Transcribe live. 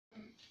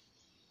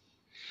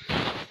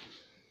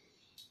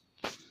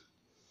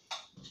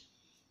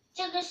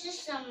个是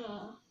什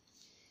么？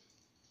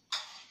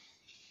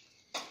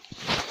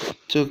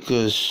这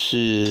个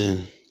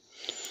是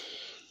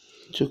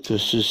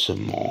什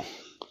么？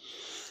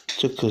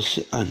这个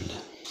是按的，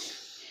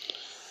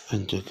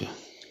按这个。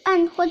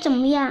按会怎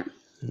么样？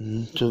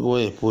这个我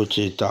也不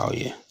知道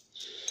耶。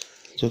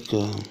这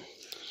个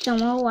怎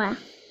么玩？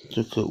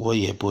这个我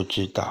也不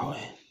知道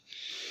哎。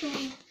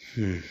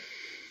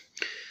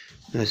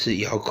那是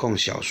遥控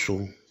小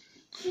书。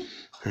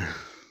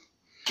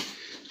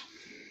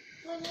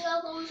不知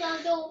道功效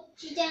就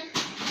直接。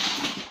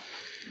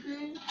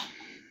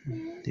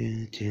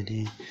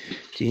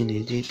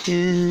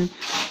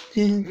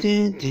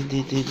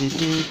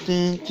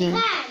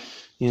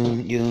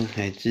有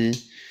孩子，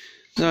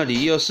那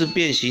里又是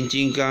变形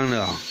金刚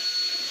了哦。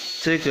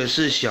这个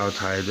是小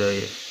台的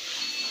耶。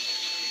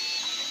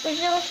不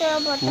是我需要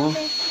把它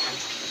变。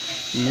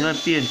你那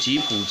变吉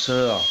普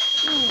车哦。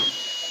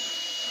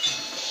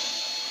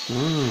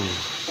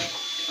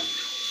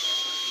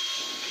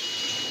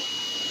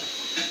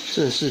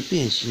这是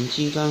变形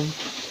金刚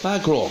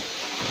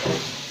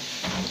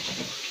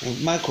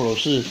Micro。Micro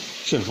是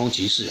旋风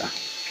骑士啊，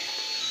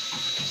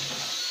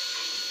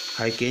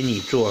还给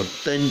你做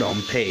灯笼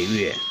配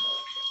乐。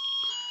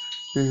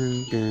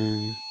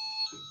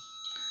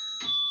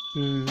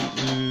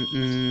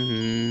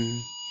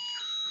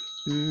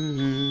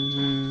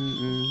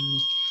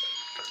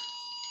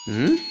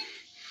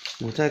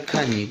我在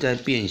看你在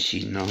变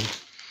形哦，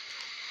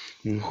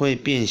你会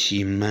变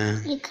形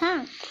吗？你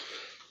看。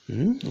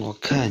我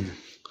看，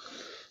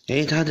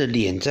他的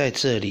脸在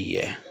这里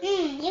耶。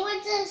因为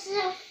这个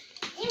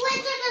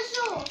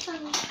是我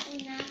放拿的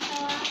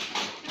啊。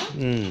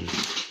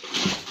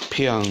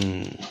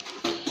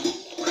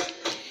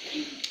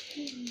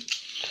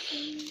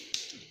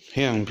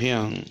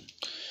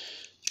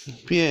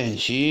变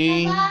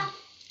形。爸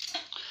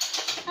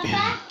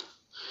爸。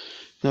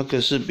那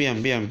个是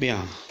变。对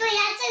呀，这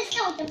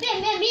是我的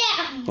变。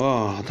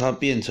哇，它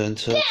变成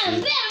车子。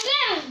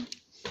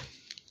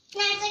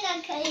那这个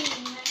可以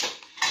吗？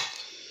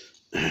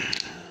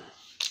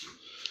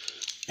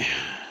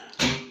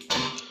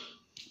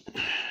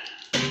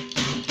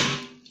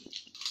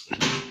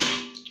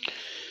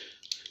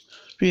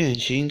变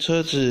形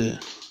车子，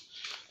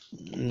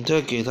你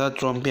再给它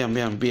装变。我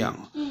不知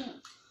道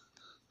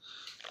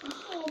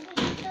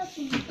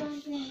怎么装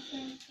变。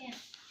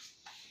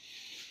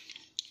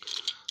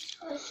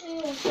我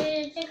觉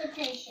得这个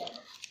太小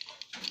了。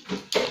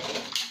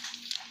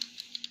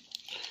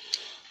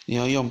你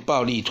要用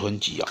暴力囤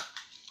积哦，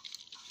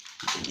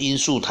罂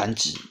粟弹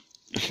指。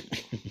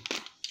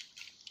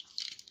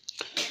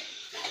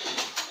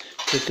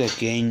这个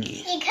给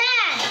你。你看。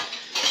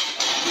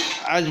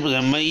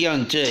怎么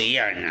样这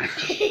样啊？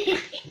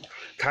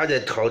他的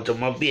头怎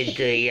么变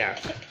这样？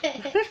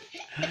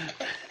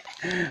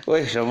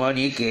为什么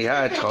你给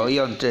他的头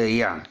用这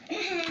样？